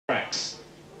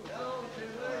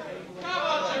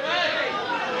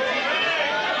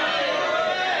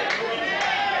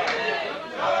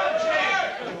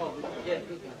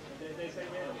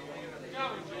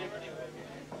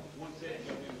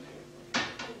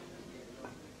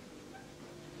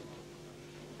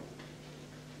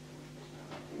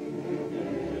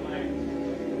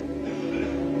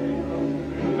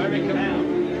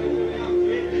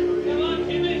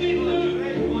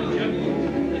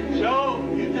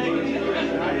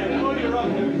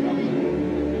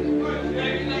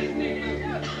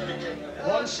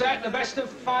set, the best of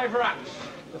 5 racks.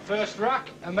 The first rack,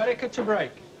 America to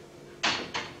break.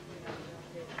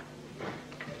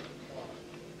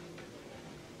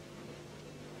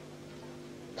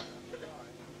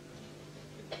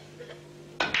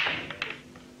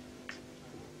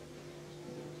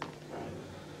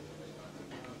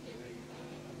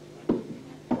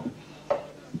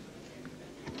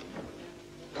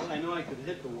 I know I could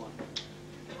hit the one.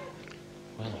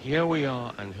 Well, here we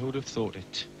are, and who'd have thought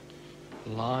it?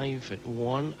 Live at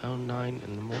 1:09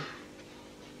 in the morning.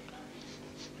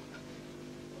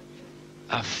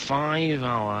 A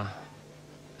 5-hour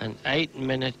and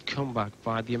 8-minute comeback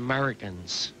by the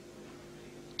Americans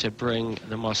to bring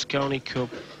the Mosconi Cup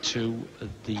to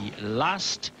the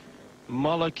last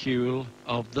molecule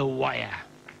of the wire.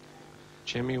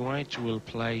 Jimmy White will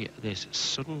play this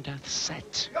sudden death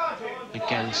set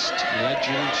against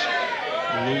legend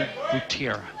Lou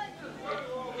Butera.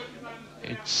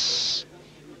 It's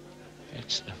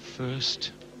the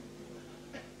first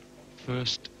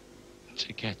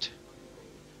to get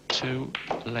 2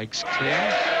 legs clear,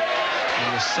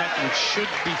 and the second should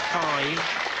be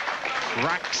 5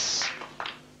 racks.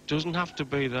 Doesn't have to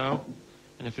be though,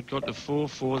 and if it got to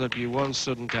 4-4, there'd be 1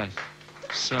 sudden death.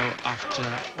 So after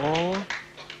all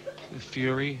the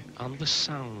fury and the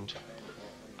sound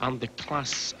and the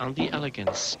class and the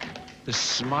elegance, the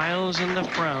smiles and the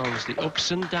frowns, the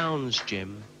ups and downs,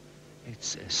 Jim,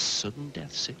 it's a sudden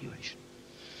death situation.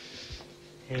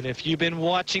 And if you've been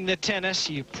watching the tennis,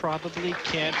 you probably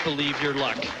can't believe your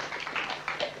luck.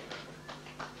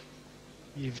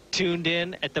 You've tuned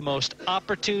in at the most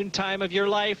opportune time of your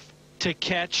life to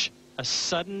catch a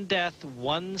sudden death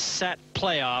 1-set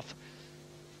playoff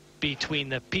between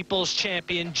the people's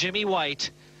champion Jimmy White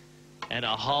and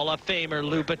a Hall of Famer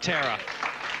Lou Butera.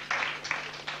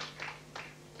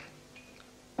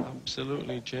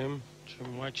 Absolutely, Jim.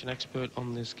 Jim White's an expert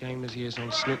on this game as he is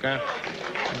on snooker.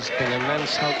 He's been an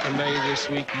immense help to me this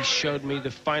week. He showed me the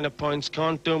finer points.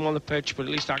 Can't do them on the pitch, but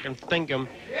at least I can think them.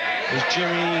 As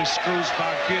Jimmy screws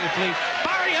back beautifully.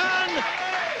 Barry Hahn,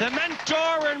 the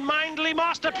mentor and mindly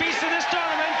masterpiece of this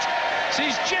tournament,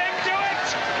 sees Jim do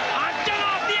it. And done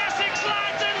off the Essex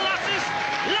lads and lasses.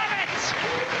 Love it.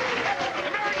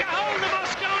 America hold the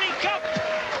Mosconi Cup,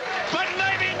 but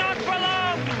maybe not for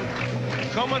long.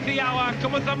 Cometh the hour,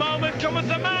 cometh the moment, cometh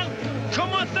the man,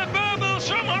 cometh the burbles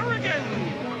from Oregon.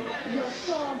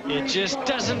 It just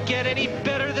doesn't get any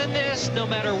better than this, no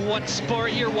matter what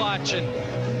sport you're watching.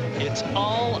 It's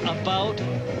all about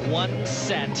 1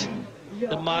 set.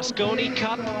 The Mosconi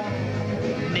Cup,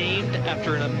 named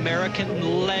after an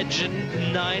American legend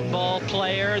 9-ball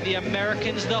player. The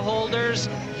Americans, the holders,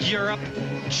 Europe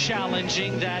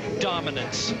challenging that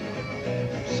dominance.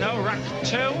 So rack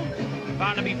 2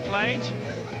 about to be played.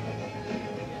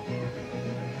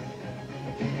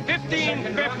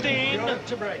 15-15.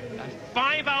 To break. A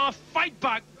 5-hour fight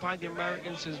back by the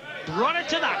Americans has brought it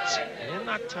to that. And in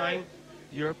that time,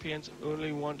 Europeans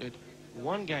only wanted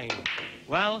 1 game.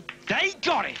 Well, they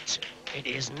got it. It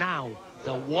is now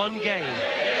the 1 game.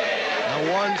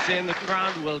 The ones in the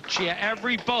crowd will cheer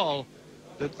every ball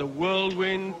that the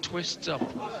whirlwind twists up.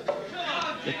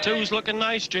 The 2's looking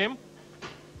nice, Jim.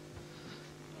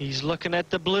 He's looking at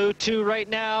the blue 2 right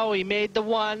now. He made the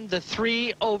 1, the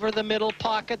 3 over the middle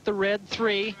pocket, the red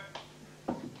 3.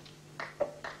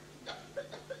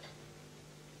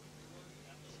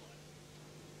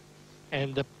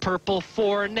 And the purple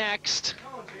 4 next.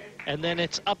 And then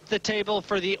it's up the table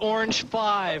for the orange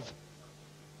 5.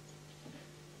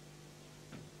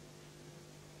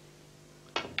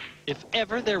 If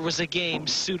ever there was a game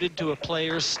suited to a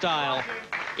player's style,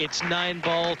 it's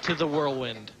 9-ball to the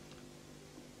whirlwind.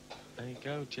 There you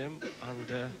go, Jim. And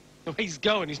the way he's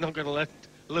going, he's not going to let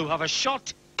Lou have a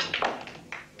shot.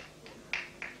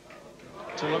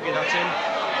 So lucky that's in.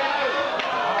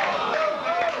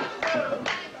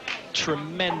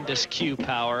 Tremendous cue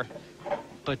power,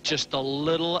 but just a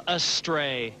little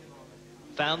astray.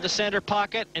 Found the center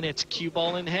pocket, and it's cue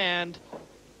ball in hand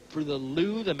for the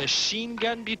Lou, the machine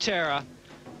gun Butera.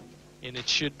 And it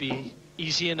should be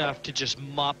easy enough to just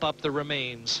mop up the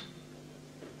remains.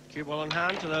 Cue ball in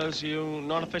hand, to those of you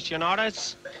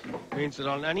non-aficionados, means that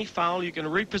on any foul you can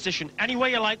reposition anywhere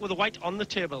you like with the white on the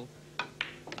table.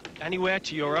 Anywhere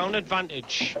to your own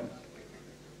advantage.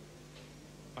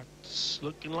 It's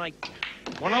looking like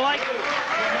one alike.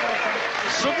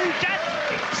 Sudden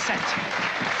death set.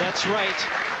 That's right.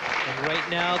 And right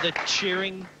now the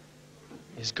cheering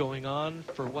is going on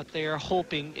for what they are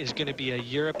hoping is going to be a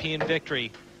European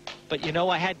victory. But you know,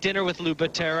 I had dinner with Lou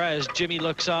Butera as Jimmy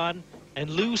looks on, and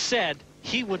Lou said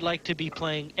he would like to be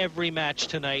playing every match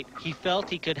tonight. He felt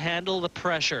he could handle the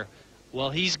pressure Well,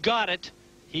 he's got it.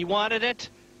 He wanted it,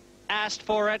 asked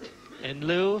for it, and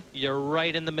Lou, you're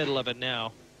right in the middle of it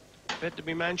now. Fit to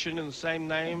be mentioned in the same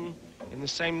name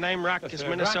rack as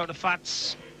Minnesota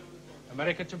Fats.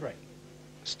 America to break.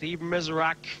 Steve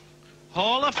Miserak,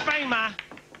 Hall of Famer,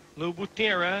 Lou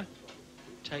Butera,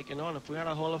 taking on, if we had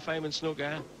a Hall of Fame in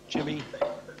snooker, Jimmy,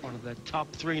 one of the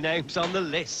top 3 names on the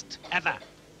list ever.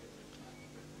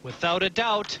 Without a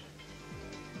doubt.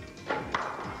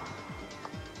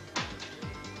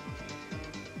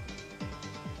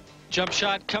 Jump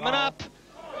shot coming up,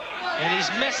 and he's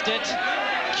missed it.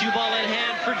 Cue ball in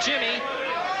hand for Jimmy.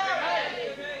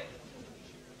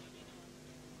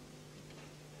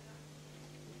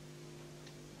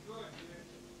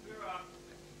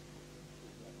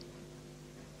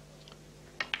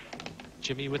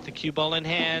 Jimmy with the cue ball in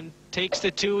hand, takes the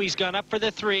 2, he's gone up for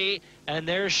the 3, and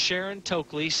there's Sharon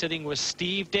Tokley sitting with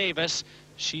Steve Davis.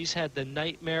 She's had the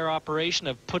nightmare operation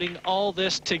of putting all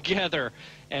this together,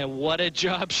 and what a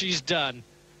job she's done.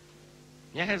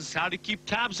 Yes, how to keep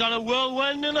tabs on a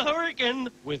whirlwind and a hurricane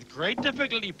with great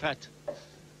difficulty, Pet.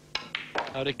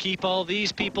 How to keep all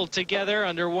these people together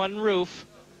under one roof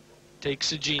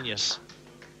takes a genius.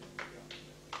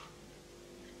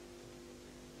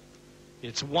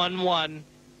 It's 1-1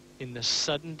 in the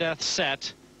sudden death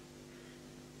set.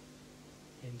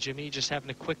 And Jimmy just having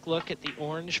a quick look at the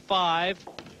orange 5.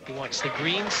 He wants the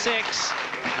green 6.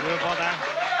 No bother.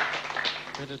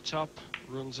 At the top,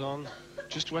 runs on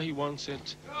just where he wants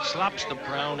it. Slaps the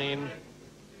brown in.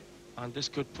 And this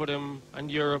could put him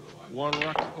and Europe 1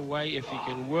 rack away if he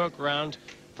can work round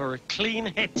for a clean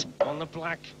hit on the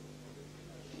black.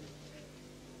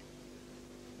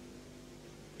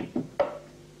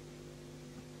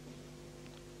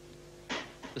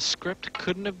 The script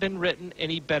couldn't have been written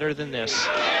any better than this.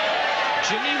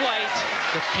 Jimmy White,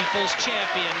 the people's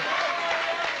champion.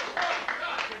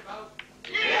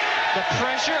 The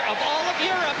pressure of all of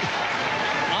Europe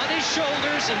on his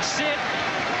shoulders, and Sid,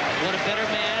 what a better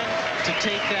man to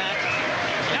take that.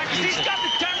 Yeah, because he's got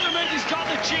the temperament, he's got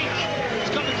the cheek,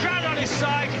 he's got the crowd on his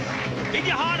side. Eat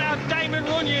your heart out, Damon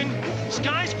Runyon.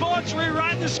 Sky Sports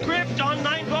rewriting the script on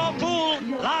 9-Ball Pool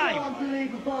live.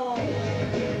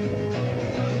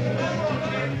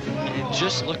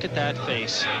 Just look at that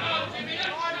face.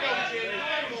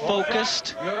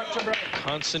 Focused,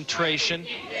 concentration.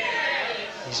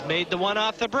 He's made the 1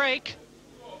 off the break.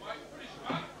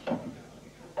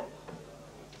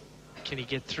 Can he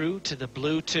get through to the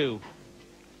blue 2?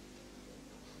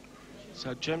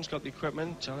 So Jim's got the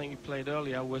equipment. I think he played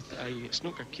earlier with a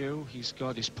snooker cue. He's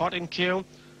got his potting cue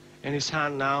in his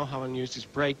hand now, having used his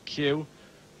break cue.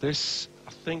 This,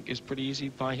 I think, is pretty easy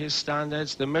by his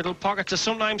standards. The middle pockets are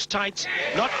sometimes tight.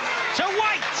 Not so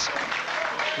White!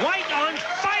 White on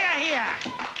fire here!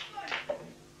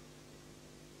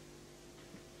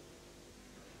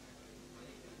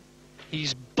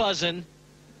 He's buzzing.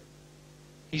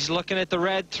 He's looking at the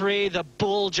red 3. The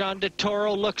bull, John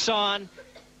DeToro, looks on.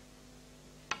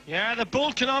 Yeah, the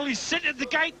bull can only sit at the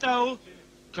gate, though,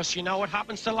 because you know what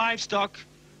happens to livestock.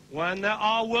 When there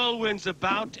are whirlwinds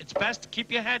about, it's best to keep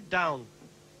your head down.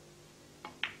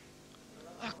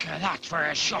 Look at that for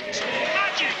a shot.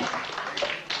 Magic!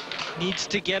 Needs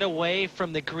to get away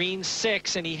from the green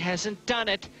 6, and he hasn't done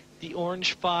it. The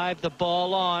orange 5, the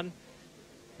ball on,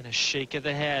 and a shake of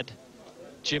the head.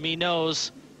 Jimmy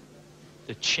knows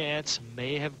the chance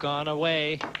may have gone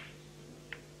away.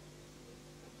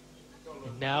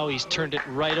 And now he's turned it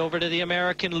right over to the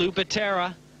American Lou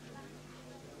Butera.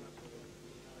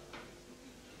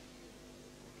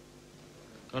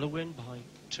 Got to win by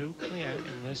 2 clear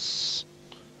in this.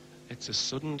 It's a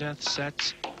sudden death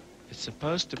set. It's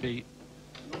supposed to be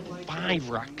 5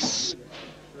 racks.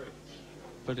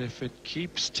 But if it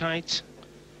keeps tight,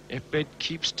 I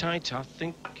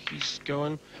think he's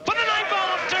going for the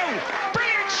 9-ball of 2.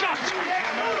 Brilliant shot!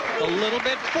 A little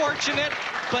bit fortunate,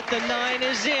 but the 9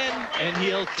 is in, and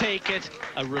he'll take it.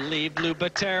 A relieved Lou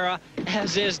Butera,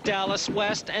 as is Dallas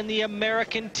West and the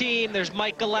American team. There's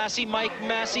Mike Galassi, Mike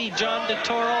Massey, John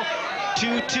DeToro.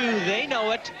 2-2, they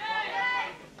know it.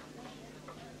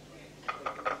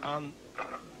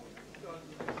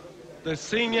 The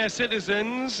senior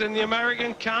citizens in the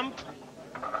American camp,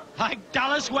 like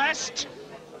Dallas West,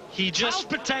 he just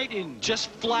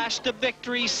flashed the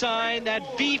victory sign,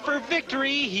 that V for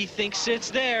victory. He thinks it's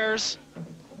theirs.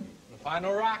 The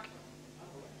final rack,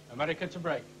 America to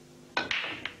break.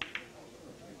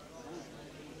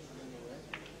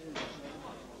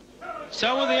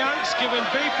 So were the Yanks giving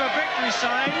V for victory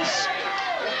signs.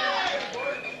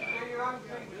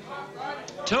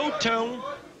 2-2.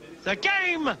 The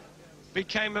game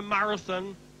became a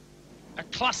marathon, a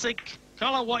classic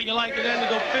Call it what you like, it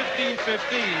ended up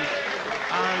 15-15.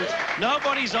 And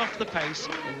nobody's off the pace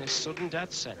in this sudden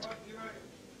death set.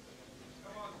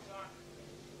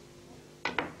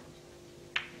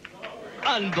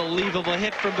 Unbelievable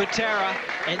hit from Butera.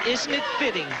 And isn't it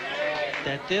fitting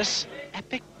that this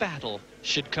epic battle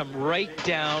should come right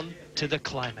down to the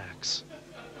climax?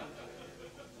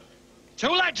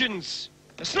 Two legends,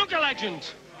 a snooker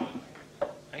legend,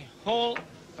 a Hall of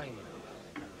Famer.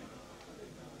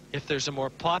 If there's a more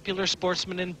popular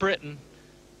sportsman in Britain,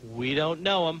 we don't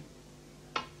know him.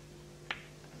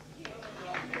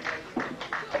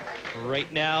 Right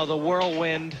now, the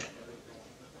whirlwind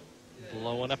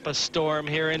blowing up a storm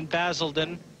here in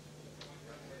Basildon.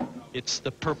 It's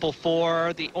the purple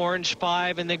 4, the orange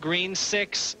 5, and the green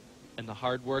 6, and the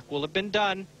hard work will have been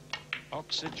done.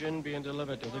 Oxygen being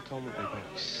delivered to the commentary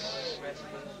box.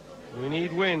 We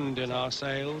need wind in our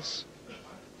sails.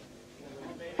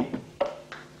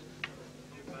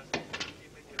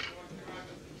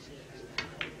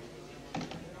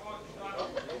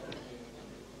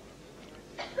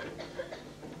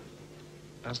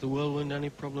 Has the whirlwind any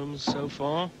problems so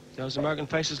far? Those American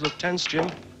faces look tense, Jim.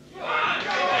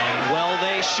 And well,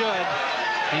 they should.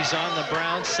 He's on the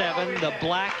brown 7, the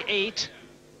black 8,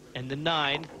 and the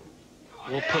 9.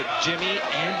 Will put Jimmy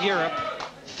and Europe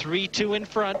 3-2 in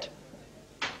front.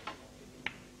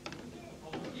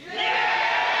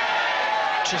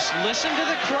 Just listen to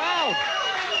the crowd.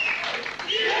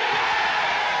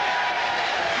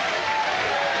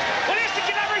 Well, here's to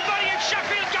get everybody in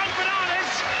Sheffield gone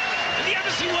bananas in the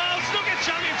Embassy World Snooker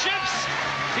Championships.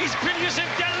 He's producing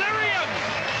delirium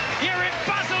here in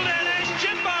Basildon. There's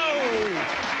Jimbo.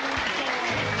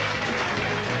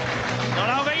 Not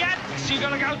over yet, so you're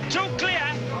gonna go too clear.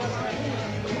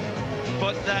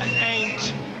 But there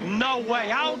ain't no way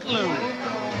out, Lou.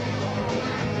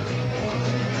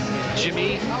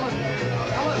 Jimmy in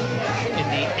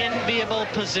the enviable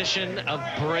position of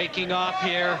breaking off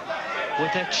here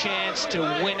with a chance to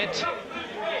win it.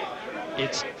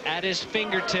 It's at his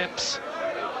fingertips.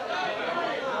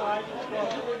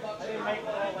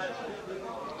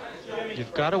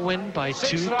 You've got to win by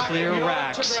 2 clear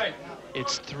racks.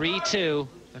 It's 3-2.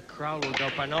 The crowd will go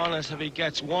bananas if he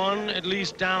gets one, at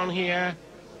least down here.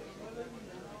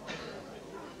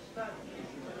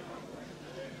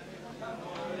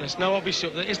 There's no obvious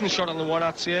shot. There isn't a shot on the one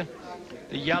outs here.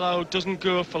 The yellow doesn't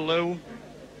go for Lou.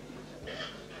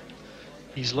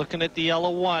 He's looking at the yellow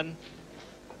 1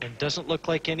 and doesn't look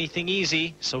like anything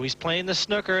easy, so he's playing the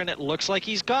snooker, and it looks like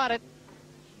he's got it.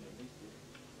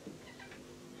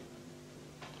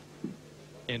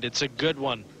 And it's a good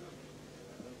one.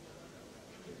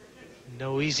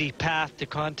 No easy path to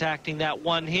contacting that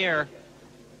 1 here.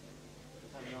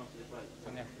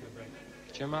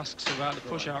 Jim asks about the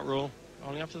push-out rule,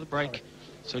 only after the break.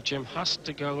 So Jim has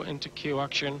to go into cue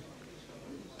action.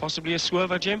 Possibly a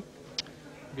swerver, Jim?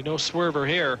 Be no swerver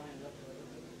here.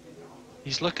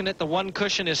 He's looking at the 1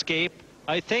 cushion escape.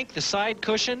 I think the side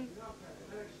cushion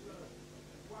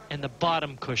and the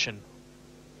bottom cushion.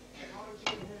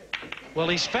 Well,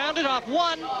 he's found it off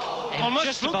 1 and almost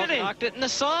just about knocked it in the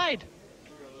side.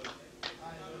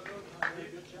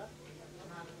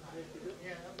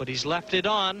 But he's left it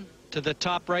on to the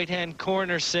top right-hand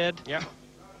corner, Sid. Yeah.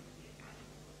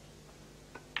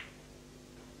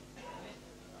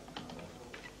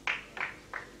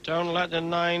 Don't let the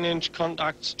 9-inch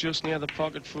contacts just near the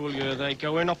pocket fool you. They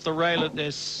go in off the rail at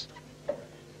this.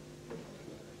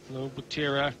 No,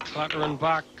 Butera clattering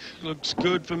back. Looks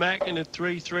good for making it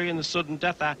 3-3 in the sudden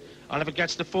deather. And if it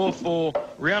gets to 4-4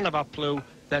 roundabout blue,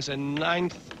 there's a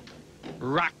 9th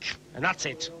rack. And that's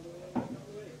it.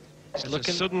 He's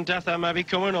looking sudden deather maybe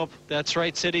coming up. That's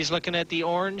right, Sid. He's looking at the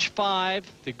orange 5.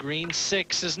 The green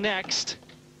 6 is next.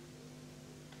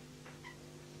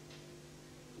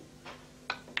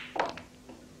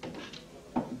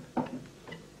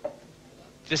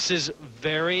 This is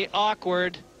very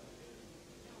awkward.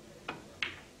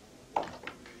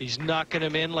 He's knocking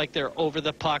them in like they're over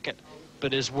the pocket,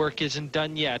 but his work isn't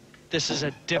done yet. This is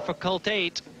a difficult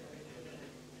 8.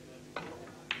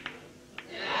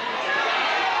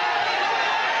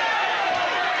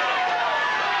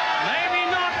 Maybe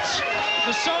not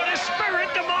the sort of spirit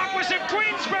the Marquis of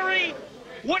Queensberry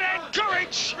would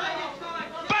encourage,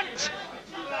 but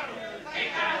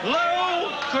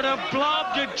Lou could have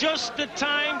blobbed at just the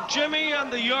time Jimmy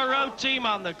and the Euro team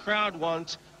and the crowd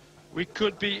want. We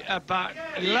could be about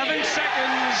 11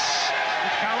 seconds.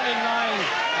 Counting 9,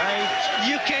 8.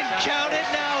 You can count it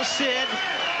now, Sid.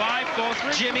 5, 4,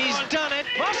 3. Jimmy's done it.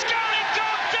 Mosconi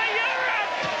Cup to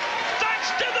Europe!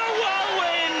 Thanks to the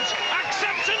whirlwind!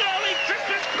 Accepts an early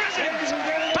Christmas present!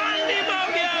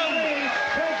 Pandemonium!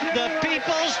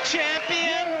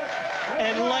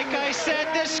 said,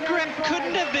 this script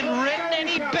couldn't have been written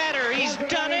any better. He's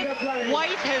done it.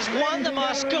 White has won the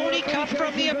Mosconi Cup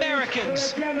from the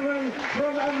Americans. Brilliant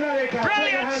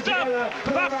stuff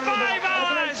for 5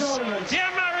 hours. The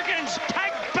Americans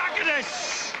peg back at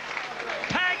us.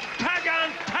 Peg,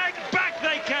 and peg back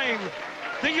they came.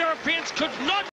 The Europeans could not